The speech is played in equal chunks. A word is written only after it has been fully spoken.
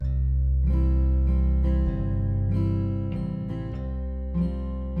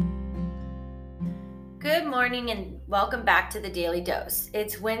morning, and welcome back to the Daily Dose.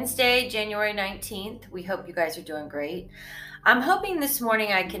 It's Wednesday, January 19th. We hope you guys are doing great. I'm hoping this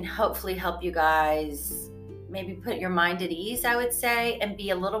morning I can hopefully help you guys maybe put your mind at ease, I would say, and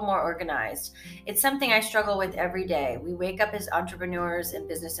be a little more organized. It's something I struggle with every day. We wake up as entrepreneurs and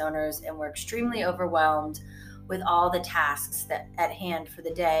business owners, and we're extremely overwhelmed with all the tasks that at hand for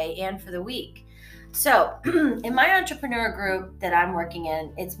the day and for the week. So in my entrepreneur group that I'm working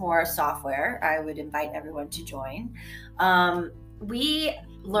in, it's more software. I would invite everyone to join. We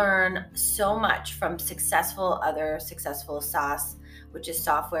learn so much from other successful SaaS, which is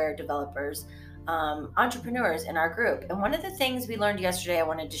software developers, entrepreneurs in our group. And one of the things we learned yesterday, I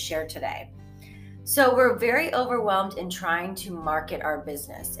wanted to share today. So we're very overwhelmed in trying to market our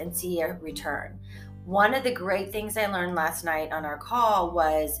business and see a return. One of the great things I learned last night on our call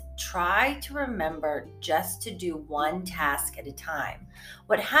was try to remember just to do one task at a time.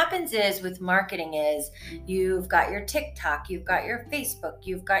 What happens is with marketing is you've got your TikTok, you've got your Facebook,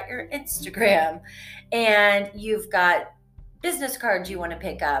 you've got your Instagram, and you've got business cards you want to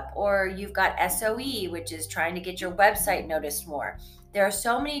pick up, or you've got SOE, which is trying to get your website noticed more. There are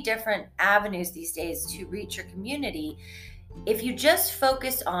so many different avenues these days to reach your community. If you just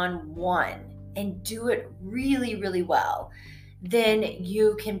focus on one and do it really, really well, then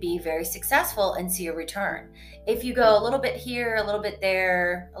you can be very successful and see a return. If you go a little bit here, a little bit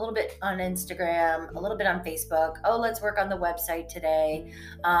there, a little bit on Instagram, a little bit on Facebook, let's work on the website today.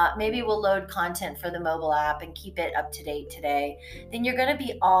 Maybe we'll load content for the mobile app and keep it up to date today. Then you're going to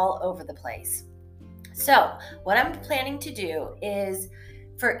be all over the place. So what I'm planning to do is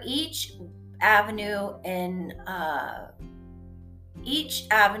for each avenue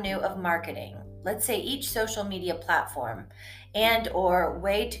of marketing, let's say each social media platform and or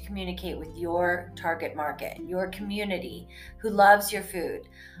way to communicate with your target market, your community who loves your food,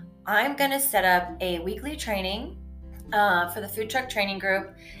 I'm going to set up a weekly training for the food truck training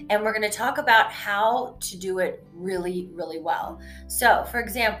group, and we're going to talk about how to do it really, really well. So for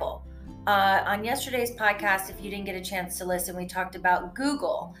example, on yesterday's podcast, if you didn't get a chance to listen, we talked about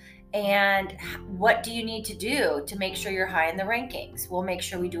Google and what do you need to do to make sure you're high in the rankings. We'll make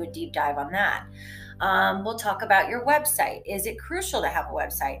sure we do a deep dive on that. We'll talk about your website. Is it crucial to have a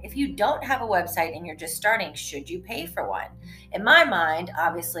website? If you don't have a website and you're just starting, should you pay for one? In my mind,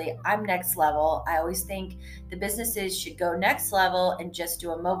 obviously, I'm next level. I always think the businesses should go next level and just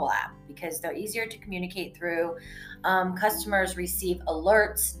do a mobile app because they're easier to communicate through. Customers receive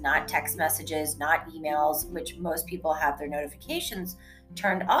alerts, not text messages, not emails, which most people have their notifications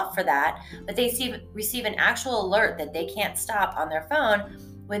turned off for that, but they receive an actual alert that they can't stop on their phone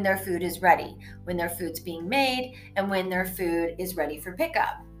when their food is ready, when their food's being made, and when their food is ready for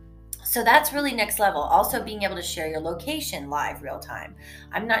pickup. So that's really next level. Also being able to share your location live real time.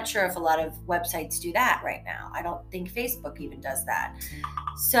 I'm not sure if a lot of websites do that right now. I don't think Facebook even does that.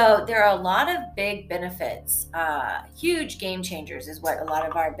 So there are a lot of big benefits. Huge game changers is what a lot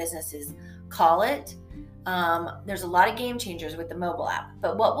of our businesses call it. There's a lot of game changers with the mobile app,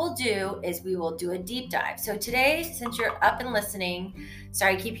 but what we'll do is we will do a deep dive. So today, since you're up and listening,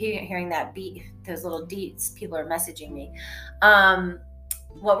 sorry, I keep hearing that beat, those little deets, people are messaging me.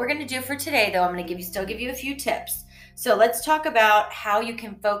 What we're going to do for today, though, I'm going to still give you a few tips. So let's talk about how you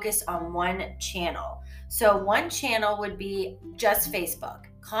can focus on one channel. So one channel would be just Facebook.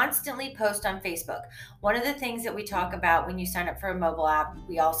 Constantly post on Facebook. One of the things that we talk about when you sign up for a mobile app,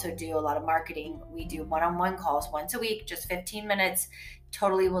 we also do a lot of marketing. We do one-on-one calls once a week, just 15 minutes.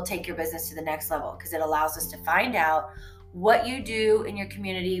 Totally will take your business to the next level because it allows us to find out what you do in your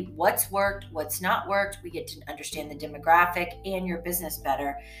community, what's worked, what's not worked. We get to understand the demographic and your business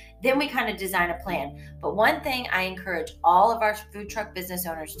better. Then we kind of design a plan. But one thing I encourage all of our food truck business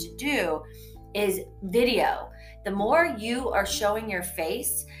owners to do is video. The more you are showing your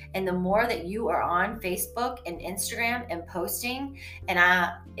face and the more that you are on Facebook and Instagram and posting,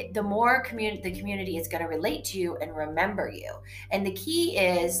 and the more the community is going to relate to you and remember you. And the key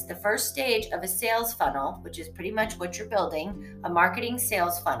is the first stage of a sales funnel, which is pretty much what you're building, a marketing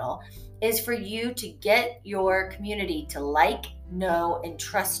sales funnel, is for you to get your community to like, know, and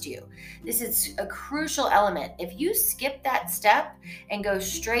trust you. This is a crucial element. If you skip that step and go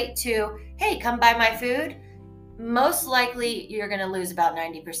straight to, hey, come buy my food, most likely you're going to lose about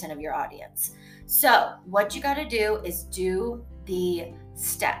 90% of your audience. So what you got to do is do the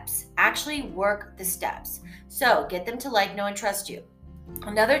steps. Actually work the steps. So get them to like, know, and trust you.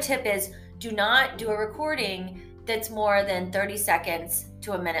 Another tip is do not do a recording that's more than 30 seconds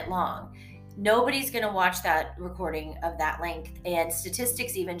to a minute long. Nobody's going to watch that recording of that length. And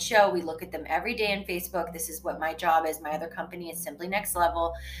statistics even show, we look at them every day on Facebook. This is what my job is. My other company is Simply Next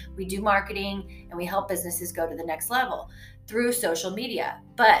Level. We do marketing and we help businesses go to the next level through social media.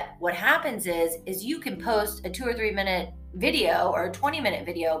 But what happens is you can post a 2 or 3 minute video or a 20-minute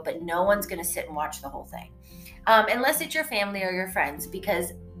video, but no one's going to sit and watch the whole thing. Unless it's your family or your friends,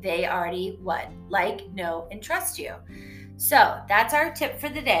 because they already like, know, and trust you. So that's our tip for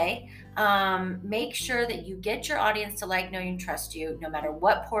the day. Make sure that you get your audience to like, know, and trust you, no matter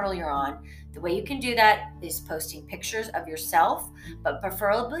what portal you're on. The way you can do that is posting pictures of yourself, but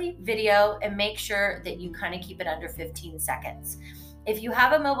preferably video, and make sure that you kind of keep it under 15 seconds. If you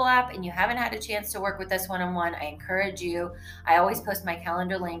have a mobile app and you haven't had a chance to work with us one-on-one, I encourage you. I always post my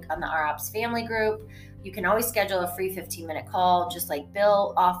calendar link on the ROpps family group. You can always schedule a free 15-minute call, just like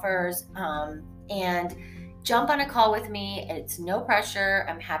Bill offers, and jump on a call with me. It's no pressure.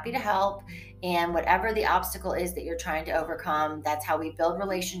 I'm happy to help. And whatever the obstacle is that you're trying to overcome, that's how we build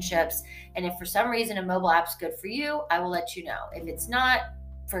relationships. And if for some reason a mobile app's good for you, I will let you know. If it's not,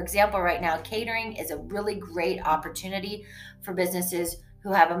 for example, right now, catering is a really great opportunity for businesses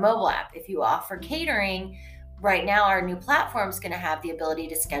who have a mobile app. If you offer catering, right now our new platform is going to have the ability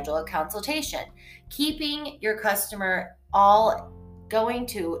to schedule a consultation. Keeping your customer all going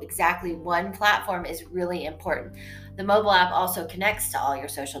to exactly one platform is really important. The mobile app also connects to all your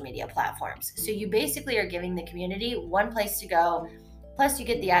social media platforms. So you basically are giving the community one place to go. Plus you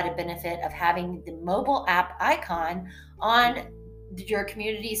get the added benefit of having the mobile app icon on your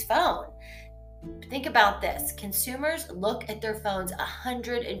community's phone. Think about this. Consumers look at their phones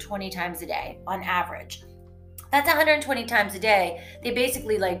 120 times a day on average. That's 120 times a day. They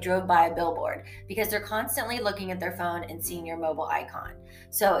basically drove by a billboard because they're constantly looking at their phone and seeing your mobile icon.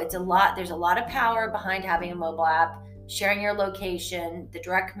 So there's a lot of power behind having a mobile app, sharing your location, the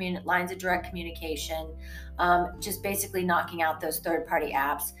direct lines of direct communication, just basically knocking out those third-party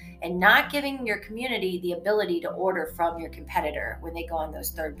apps and not giving your community the ability to order from your competitor when they go on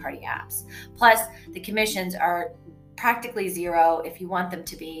those third-party apps. Plus, the commissions are practically zero if you want them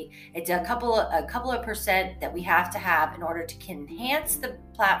to be. It's a couple of percent that we have to have in order to enhance the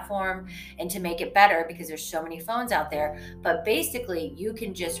platform and to make it better, because there's so many phones out there. But basically you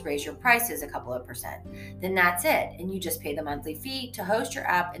can just raise your prices a couple of percent, then that's it, and you just pay the monthly fee to host your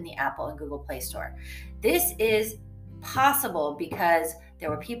app in the Apple and Google Play Store. This is possible because there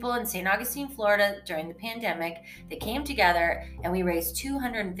were people in St. Augustine, Florida during the pandemic that came together and we raised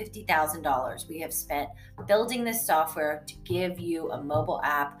 $250,000 we have spent building this software to give you a mobile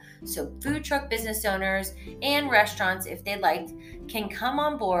app so food truck business owners and restaurants, if they liked, can come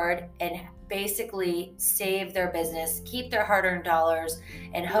on board and basically save their business, keep their hard-earned dollars,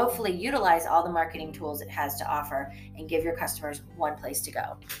 and hopefully utilize all the marketing tools it has to offer and give your customers one place to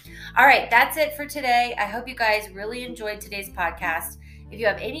go. All right, that's it for today. I hope you guys really enjoyed today's podcast. If you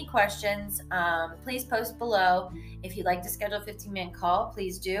have any questions, please post below. If you'd like to schedule a 15-minute call,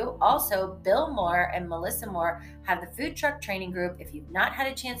 please do. Also, Bill Moore and Melissa Moore have the Food Truck Training Group. If you've not had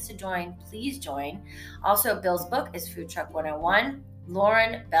a chance to join, please join. Also, Bill's book is Food Truck 101.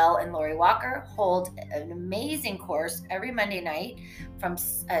 Lauren Bell and Lori Walker hold an amazing course every Monday night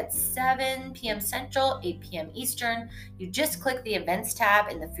at 7 p.m. Central, 8 p.m. Eastern. You just click the events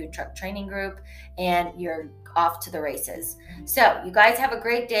tab in the Food Truck Training Group and you're off to the races. So you guys have a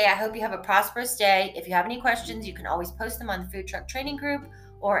great day. I hope you have a prosperous day. If you have any questions, you can always post them on the Food Truck Training Group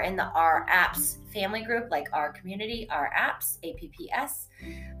or in the ROpps family group, like our community, ROpps, APPS,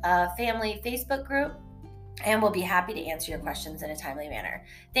 family Facebook group. And we'll be happy to answer your questions in a timely manner.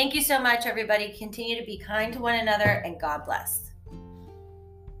 Thank you so much, everybody. Continue to be kind to one another, and God bless.